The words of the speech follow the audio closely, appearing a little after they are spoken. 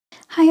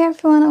Hi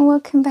everyone and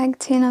welcome back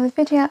to another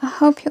video. I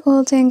hope you're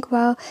all doing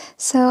well.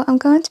 So I'm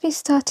going to be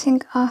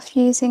starting off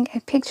using a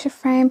picture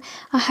frame.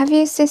 I have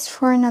used this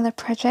for another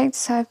project,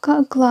 so I've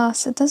got a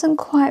glass that doesn't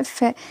quite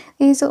fit.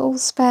 These are all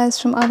spares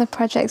from other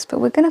projects,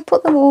 but we're going to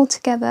put them all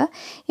together.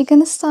 You're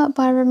going to start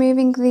by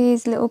removing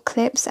these little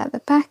clips at the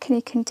back, and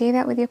you can do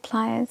that with your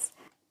pliers.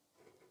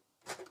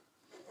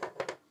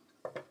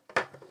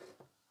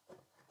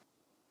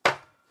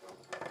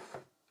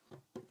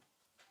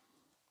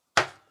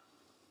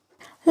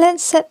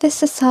 Let's set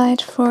this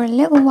aside for a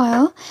little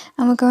while,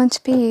 and we're going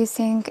to be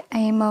using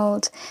a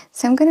mould.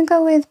 So I'm going to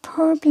go with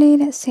probably,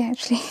 let's see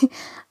actually,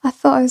 I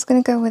thought I was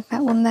going to go with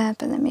that one there,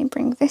 but let me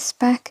bring this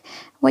back.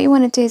 What you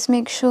want to do is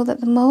make sure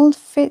that the mould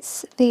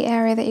fits the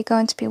area that you're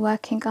going to be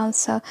working on.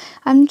 So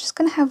I'm just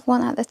going to have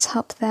one at the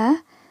top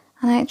there,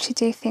 and I actually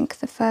do think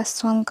the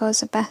first one goes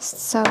the best.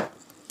 So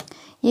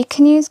you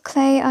can use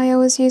clay. I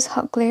always use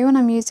hot glue when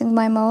I'm using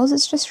my molds.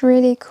 It's just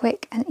really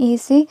quick and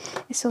easy.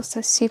 It's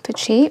also super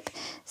cheap.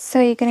 So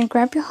you're going to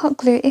grab your hot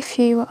glue, if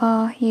you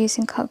are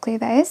using hot glue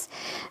that is,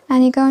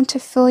 and you're going to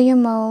fill your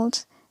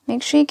mold.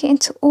 Make sure you get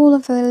into all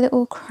of the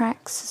little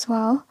cracks as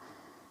well.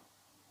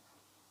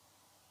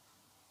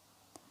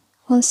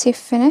 Once you've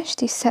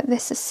finished, you set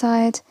this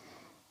aside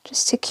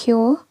just to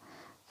cure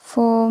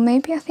for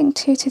maybe I think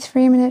 2 to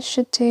 3 minutes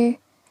should do.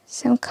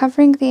 So I'm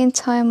covering the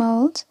entire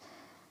mold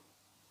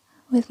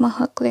with my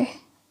hot glue,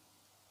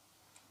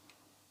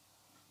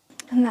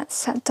 and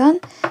that's that done.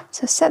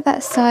 So set that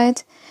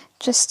aside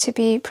just to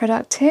be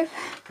productive.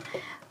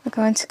 We're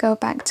going to go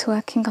back to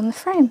working on the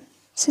frame.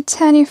 So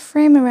turn your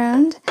frame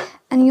around,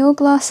 and your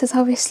glass is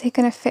obviously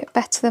going to fit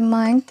better than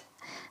mine.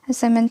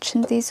 As I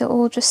mentioned, these are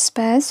all just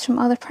spares from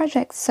other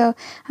projects. So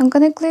I'm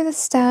going to glue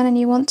this down, and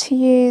you want to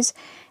use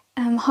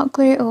hot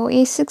glue or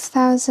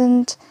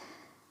E6000.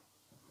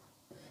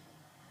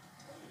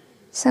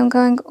 So I'm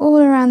going all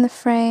around the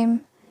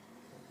frame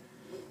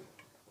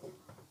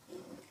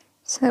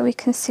so that we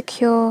can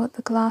secure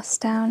the glass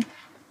down.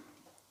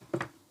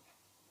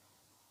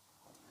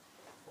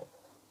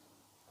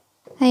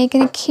 Now you're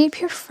going to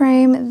keep your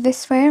frame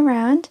this way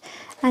around,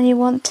 and you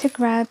want to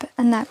grab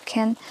a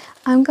napkin.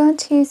 I'm going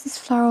to use this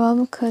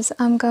floral because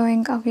I'm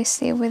going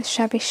obviously with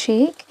shabby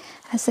chic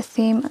as the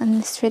theme in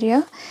this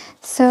video.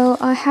 So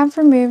I have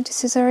removed,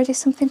 this is already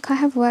something I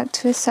have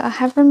worked with, so I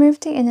have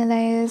removed the inner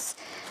layers,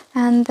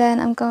 and then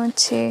I'm going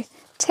to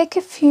take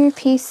a few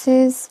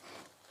pieces.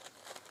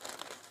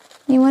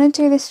 You want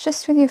to do this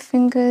just with your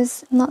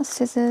fingers, not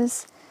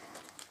scissors.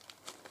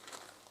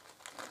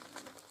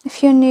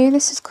 If you're new,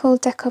 this is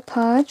called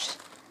decoupage,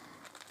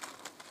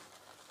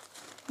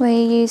 where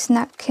you use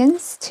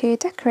napkins to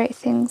decorate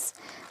things.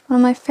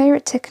 One of my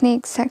favourite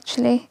techniques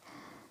actually.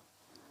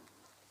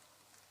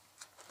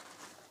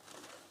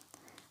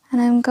 And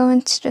I'm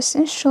going to just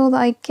ensure that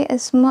I get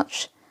as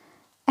much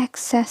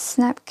excess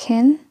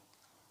napkin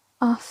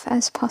off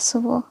as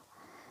possible.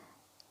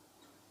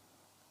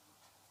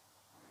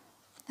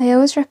 I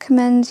always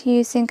recommend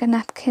using a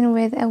napkin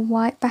with a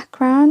white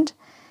background.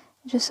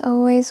 It just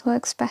always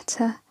works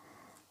better.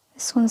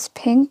 This one's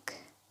pink.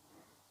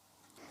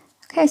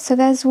 Okay, so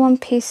there's one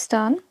piece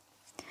done.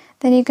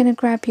 Then you're going to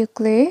grab your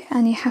glue,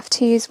 and you have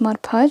to use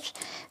Mod Podge.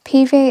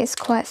 PVA is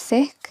quite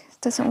thick,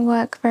 it doesn't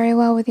work very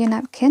well with your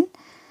napkin.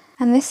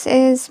 And this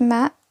is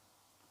matte,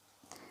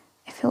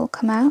 if it will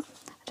come out.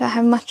 I don't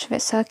have much of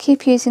it, so I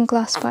keep using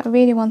gloss, but I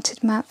really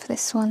wanted matte for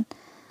this one.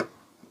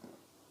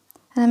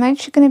 And I'm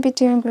actually going to be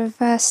doing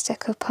reverse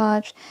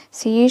decoupage.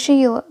 So usually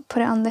you'll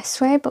put it on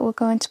this way, but we're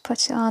going to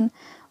put it on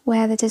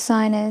where the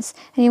design is.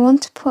 And you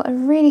want to put a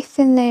really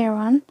thin layer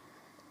on.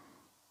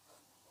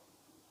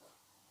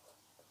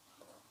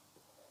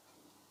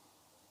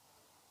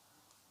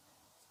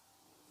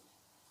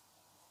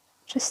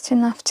 Just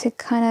enough to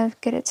kind of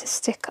get it to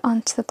stick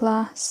onto the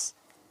glass.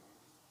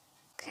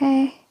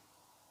 Okay.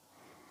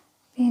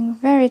 Being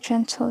very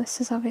gentle.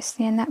 This is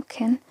obviously a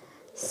napkin.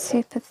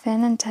 Super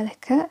thin and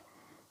delicate.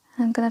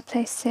 I'm going to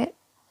place it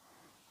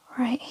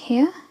right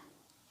here,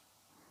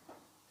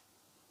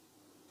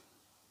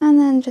 and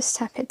then just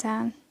tap it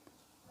down.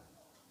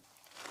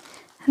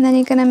 And then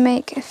you're going to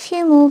make a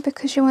few more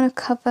because you want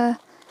to cover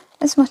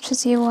as much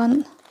as you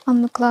want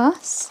on the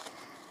glass.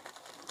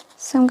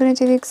 So I'm going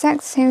to do the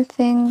exact same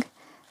thing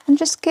and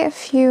just get a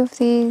few of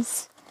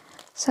these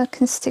so I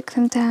can stick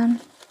them down.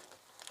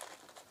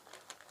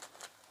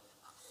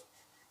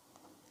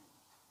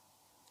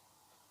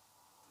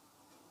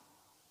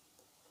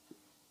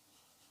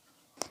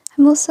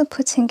 I'm also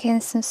putting in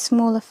some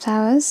smaller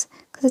flowers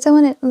because I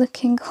don't want it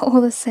looking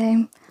all the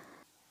same.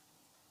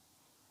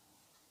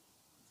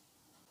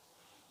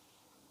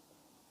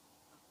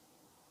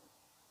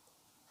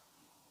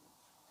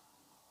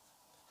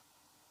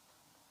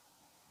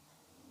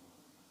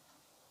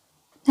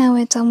 Now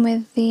we're done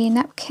with the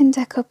napkin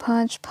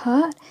decoupage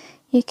part.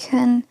 You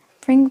can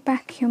bring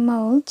back your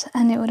mould,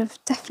 and it would have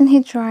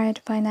definitely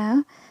dried by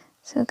now.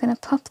 So we're going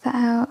to pop that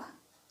out,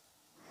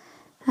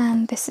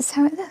 and this is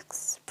how it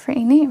looks.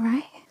 Pretty neat,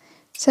 right?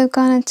 So I've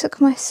gone and took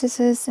my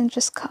scissors and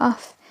just cut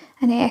off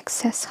any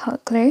excess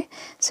hot glue.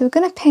 So we're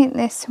going to paint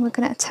this and we're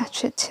going to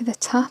attach it to the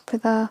top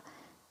with our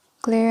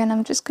glue, and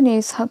I'm just going to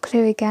use hot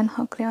glue again,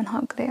 hot glue on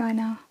hot glue, I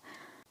know.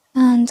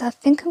 And I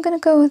think I'm going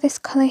to go with this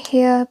colour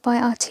here by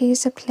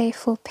Arteza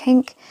Playful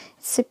Pink.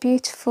 It's a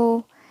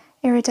beautiful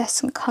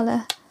iridescent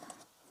colour.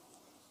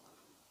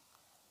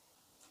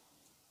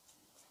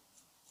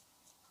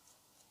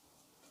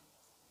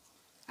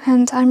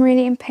 And I'm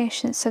really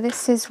impatient, so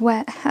this is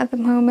wet at the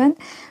moment,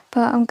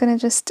 but I'm going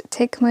to just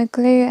take my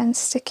glue and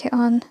stick it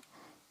on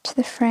to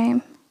the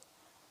frame.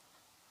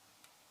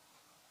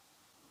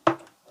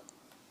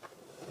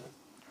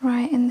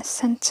 Right in the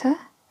centre.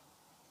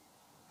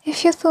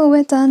 If you thought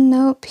we're done,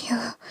 nope,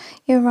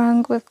 you're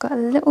wrong. We've got a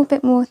little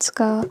bit more to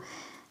go.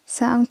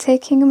 So I'm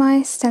taking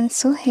my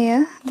stencil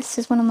here. This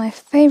is one of my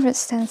favourite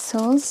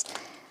stencils.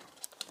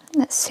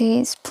 Let's see,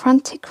 it's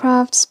Pronti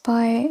Crafts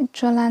by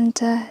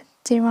Jolanda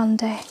Di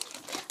Ronde.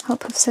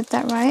 Hope I've said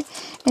that right.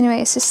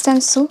 Anyway, it's a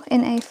stencil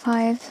in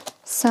A5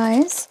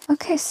 size.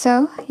 Okay,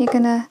 so you're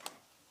gonna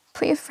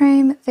put your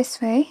frame this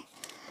way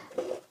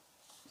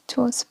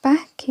towards the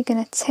back. You're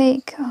going to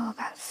take, oh,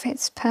 that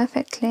fits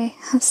perfectly.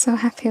 I'm so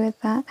happy with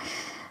that.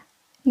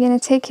 You're going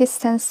to take your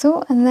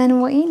stencil, and then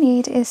what you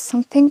need is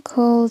something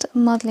called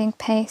modelling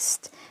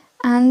paste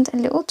and a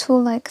little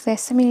tool like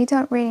this. I mean, you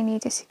don't really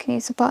need this. You can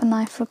use a butter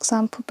knife, for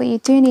example, but you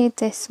do need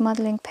this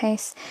modelling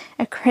paste.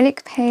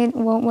 Acrylic paint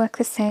won't work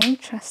the same,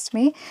 trust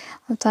me.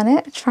 I've done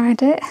it,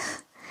 tried it.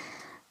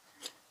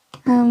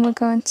 And we're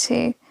going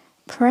to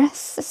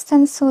press the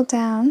stencil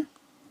down.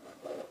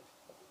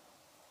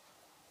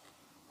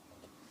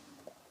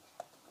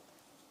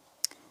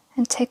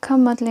 And take our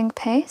modelling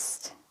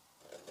paste.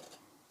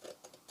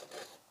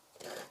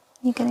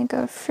 You're going to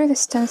go through the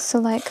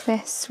stencil like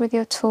this with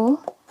your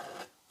tool.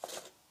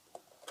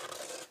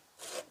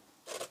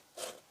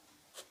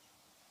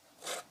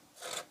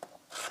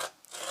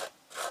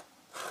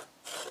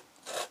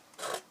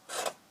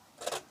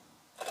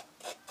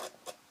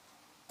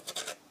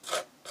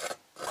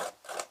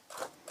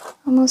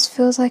 Almost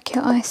feels like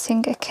you're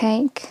icing a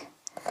cake.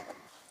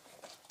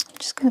 I'm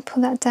just going to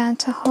put that down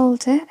to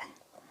hold it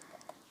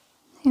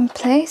in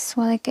place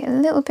while I get a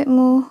little bit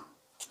more.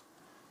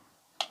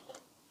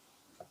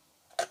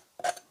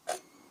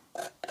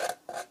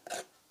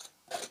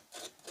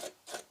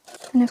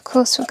 And of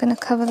course we're going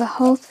to cover the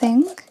whole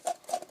thing.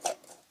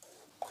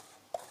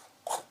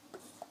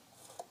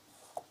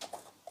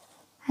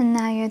 And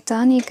now you're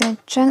done. You're going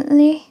to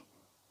gently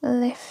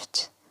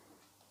lift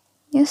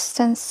your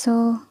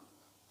stencil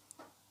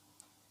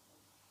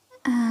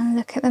and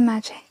look at the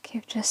magic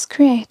you've just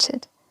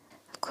created.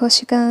 Of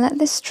course you're going to let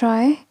this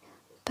dry,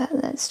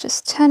 but let's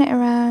just turn it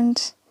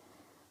around.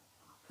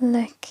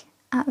 Look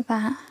at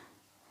that.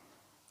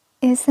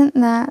 Isn't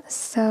that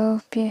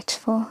so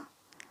beautiful?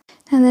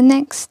 And the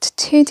next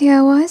two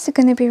DIYs are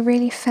going to be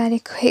really fairly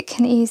quick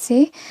and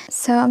easy.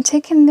 So I'm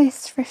taking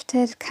this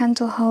thrifted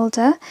candle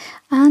holder,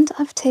 and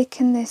I've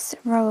taken this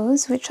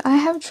rose, which I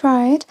have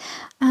dried,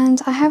 and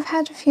I have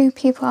had a few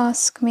people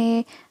ask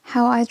me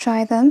how I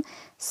dry them.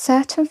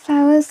 Certain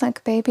flowers,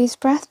 like baby's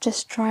breath,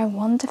 just dry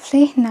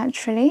wonderfully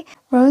naturally.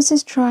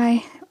 Roses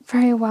dry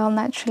very well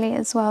naturally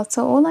as well.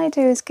 So all I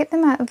do is get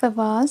them out of the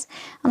vase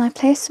and I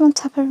place them on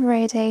top of a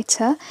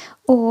radiator,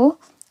 or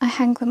I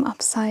hang them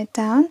upside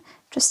down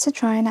just to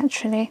dry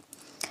naturally.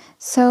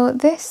 So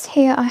this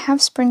here I have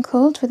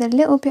sprinkled with a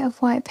little bit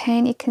of white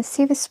paint. You can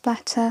see the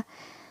splatter.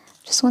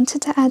 Just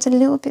wanted to add a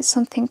little bit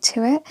something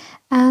to it,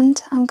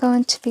 and I'm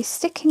going to be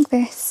sticking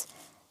this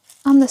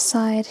on the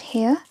side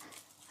here.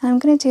 And I'm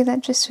going to do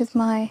that just with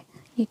my,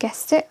 you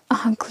guessed it,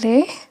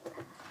 glue.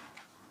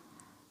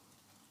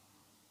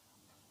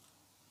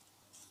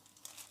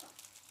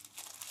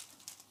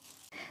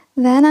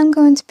 Then I'm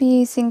going to be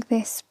using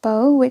this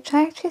bow, which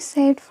I actually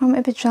saved from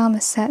a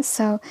pyjama set,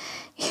 so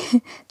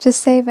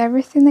just save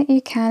everything that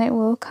you can, it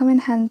will come in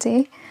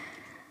handy.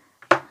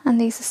 And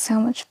these are so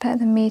much better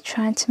than me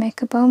trying to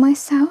make a bow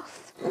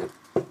myself.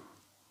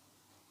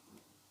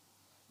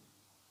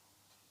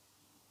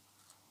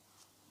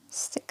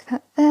 Stick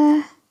that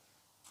there.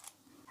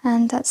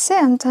 And that's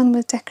it, I'm done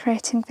with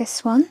decorating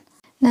this one.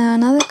 Now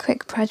another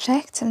quick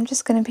project, I'm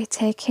just going to be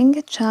taking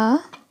a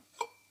jar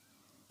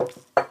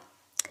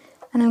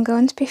and I'm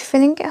going to be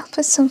filling it up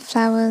with some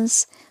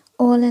flowers,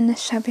 all in the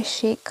Shabby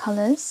Chic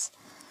colours.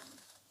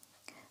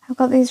 I've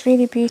got these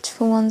really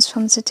beautiful ones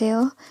from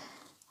Zadil.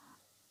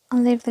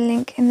 I'll leave the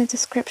link in the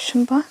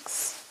description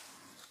box.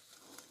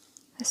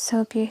 They're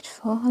so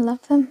beautiful, I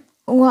love them.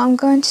 What I'm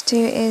going to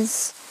do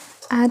is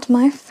add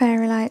my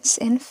fairy lights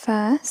in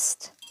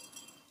first.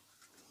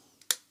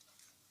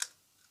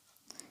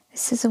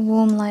 This is a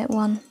warm light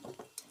one.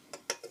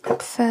 I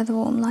prefer the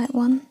warm light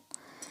one.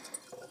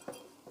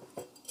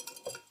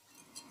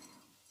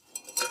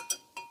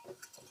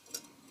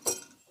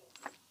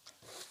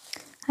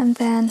 And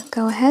then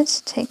go ahead,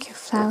 take your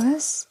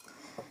flowers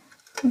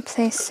and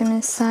place them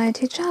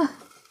inside your jar.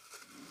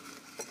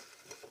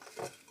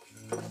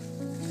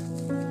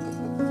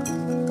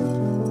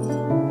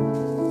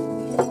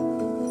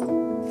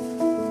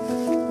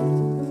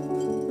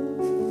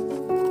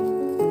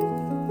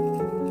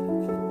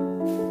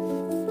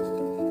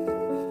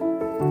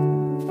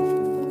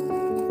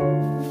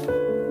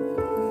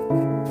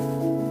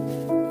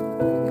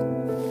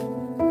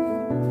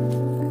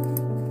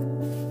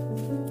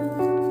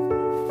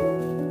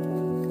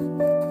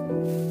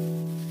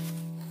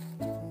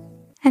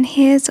 And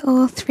here's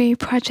all three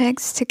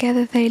projects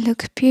together. They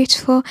look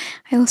beautiful.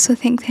 I also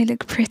think they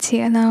look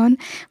pretty alone,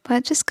 but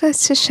it just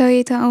goes to show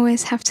you don't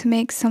always have to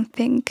make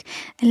something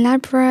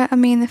elaborate. I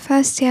mean, the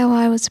first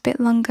DIY was a bit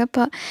longer,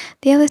 but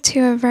the other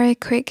two are very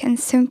quick and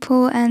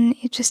simple, and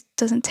it just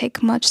doesn't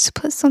take much to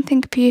put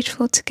something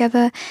beautiful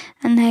together.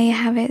 And there you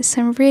have it,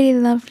 some really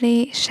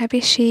lovely shabby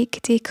chic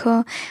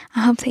decor. I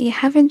hope that you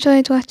have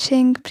enjoyed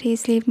watching.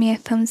 Please leave me a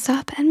thumbs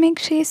up and make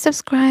sure you're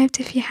subscribed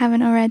if you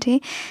haven't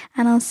already,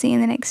 and I'll see you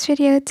in the next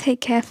video.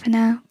 Take care for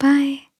now. Bye.